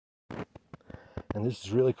And this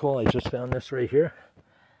is really cool. I just found this right here.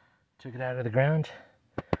 Took it out of the ground.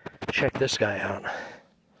 Check this guy out.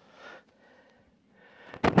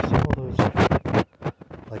 You see all those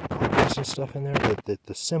like pockets and stuff in there?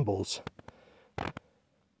 The symbols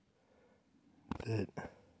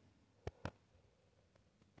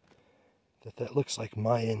that looks like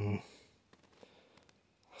Mayan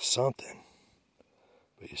something.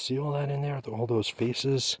 But you see all that in there? All those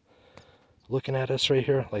faces looking at us right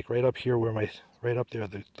here, like right up here where right up there,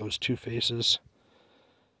 those two faces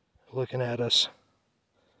looking at us.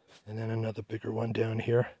 And then another bigger one down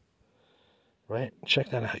here. Right?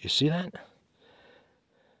 Check that out. You see that?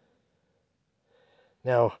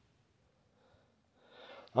 Now,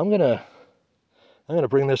 I'm gonna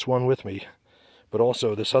bring this one with me, but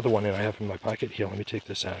also this other one that I have in my pocket here. Let me take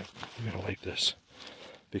this out. You're gonna like this,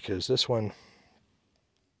 because this one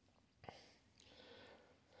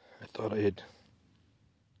I thought I had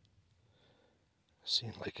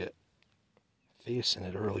seen like a face in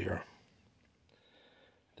it earlier.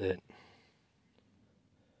 But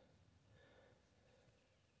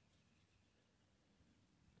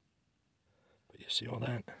you see all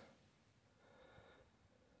that?